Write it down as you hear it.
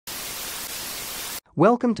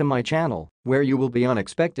Welcome to my channel, where you will be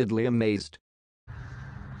unexpectedly amazed.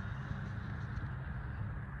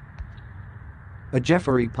 A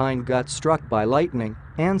Jeffrey pine got struck by lightning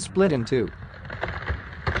and split in two.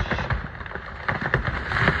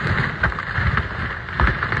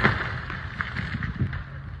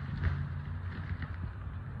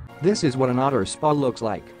 This is what an otter spa looks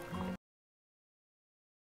like.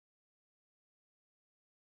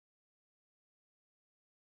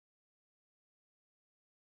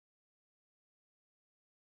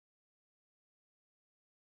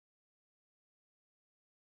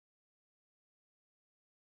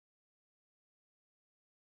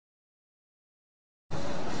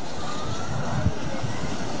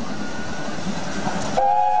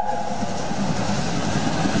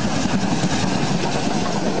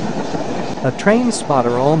 A train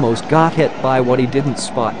spotter almost got hit by what he didn't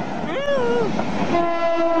spot.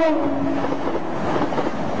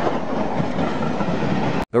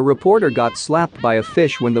 A reporter got slapped by a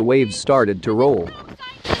fish when the waves started to roll.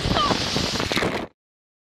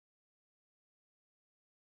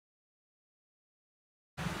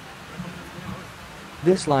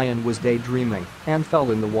 This lion was daydreaming and fell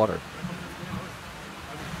in the water.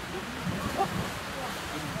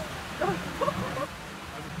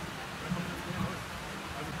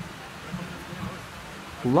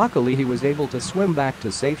 Luckily, he was able to swim back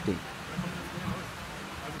to safety.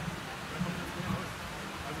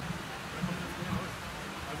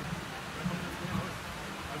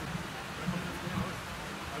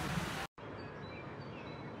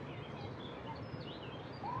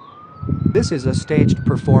 This is a staged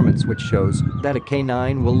performance which shows that a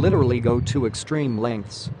canine will literally go to extreme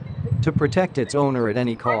lengths to protect its owner at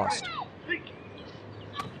any cost.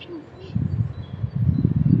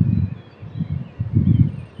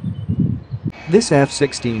 This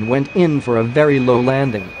F-16 went in for a very low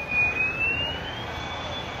landing.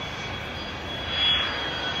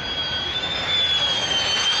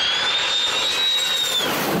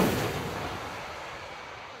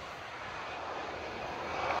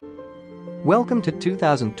 Welcome to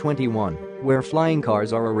 2021, where flying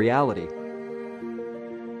cars are a reality.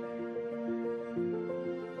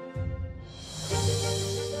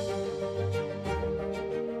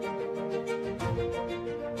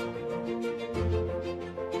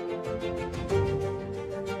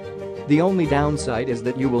 The only downside is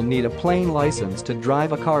that you will need a plane license to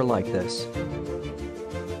drive a car like this.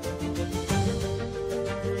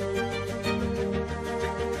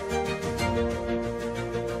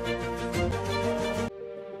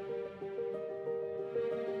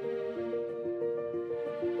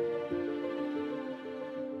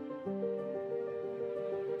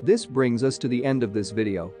 This brings us to the end of this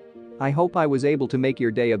video. I hope I was able to make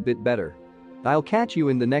your day a bit better. I'll catch you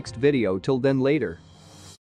in the next video. Till then, later.